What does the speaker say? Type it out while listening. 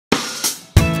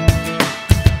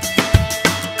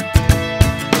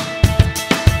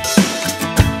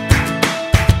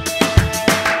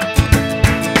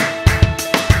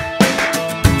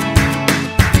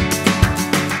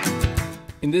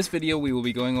this video we will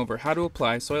be going over how to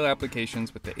apply soil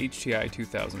applications with the HTI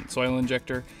 2000 soil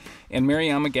injector and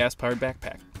Maruyama gas-powered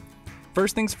backpack.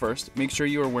 First things first, make sure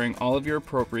you are wearing all of your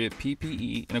appropriate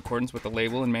PPE in accordance with the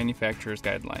label and manufacturer's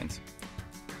guidelines.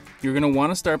 You're going to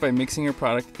want to start by mixing your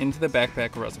product into the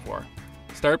backpack reservoir.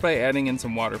 Start by adding in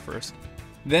some water first,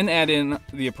 then add in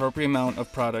the appropriate amount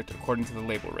of product according to the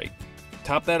label rate.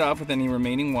 Top that off with any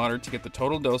remaining water to get the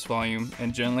total dose volume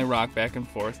and gently rock back and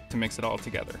forth to mix it all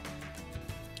together.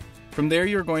 From there,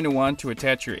 you're going to want to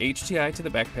attach your HTI to the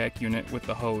backpack unit with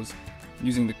the hose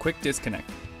using the quick disconnect.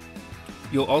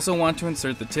 You'll also want to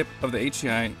insert the tip of the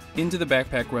HTI into the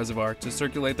backpack reservoir to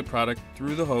circulate the product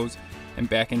through the hose and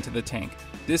back into the tank.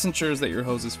 This ensures that your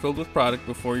hose is filled with product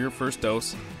before your first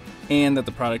dose and that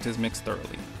the product is mixed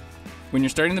thoroughly. When you're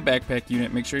starting the backpack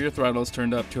unit, make sure your throttle is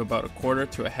turned up to about a quarter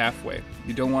to a halfway.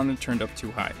 You don't want it turned up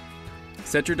too high.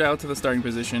 Set your dial to the starting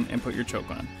position and put your choke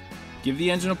on. Give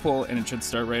the engine a pull and it should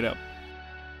start right up.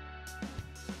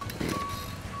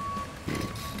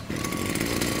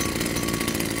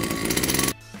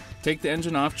 Take the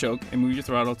engine off choke and move your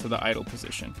throttle to the idle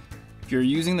position. If you're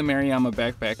using the Maruyama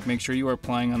backpack, make sure you are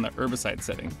applying on the herbicide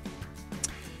setting.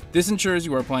 This ensures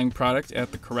you are applying product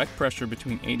at the correct pressure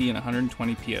between 80 and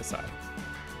 120 psi.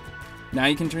 Now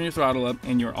you can turn your throttle up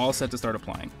and you're all set to start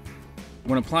applying.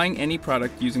 When applying any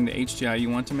product using the HTI, you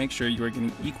want to make sure you are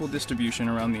getting equal distribution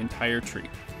around the entire tree.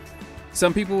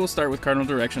 Some people will start with cardinal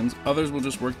directions, others will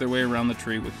just work their way around the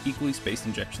tree with equally spaced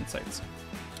injection sites.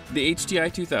 The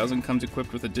HTI 2000 comes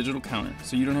equipped with a digital counter,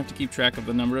 so you don't have to keep track of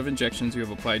the number of injections you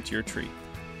have applied to your tree.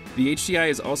 The HTI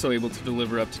is also able to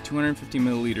deliver up to 250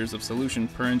 milliliters of solution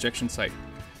per injection site.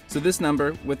 So this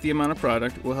number, with the amount of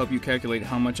product, will help you calculate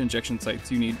how much injection sites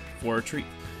you need for a tree.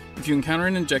 If you encounter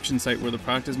an injection site where the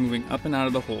product is moving up and out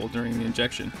of the hole during the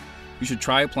injection, you should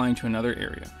try applying to another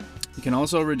area. You can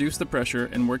also reduce the pressure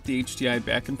and work the HTI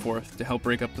back and forth to help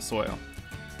break up the soil.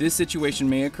 This situation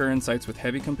may occur in sites with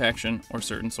heavy compaction or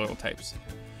certain soil types.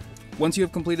 Once you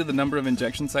have completed the number of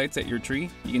injection sites at your tree,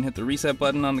 you can hit the reset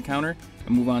button on the counter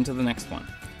and move on to the next one.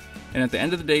 And at the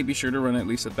end of the day, be sure to run at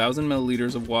least 1,000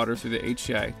 milliliters of water through the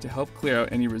HTI to help clear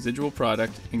out any residual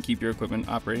product and keep your equipment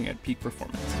operating at peak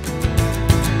performance.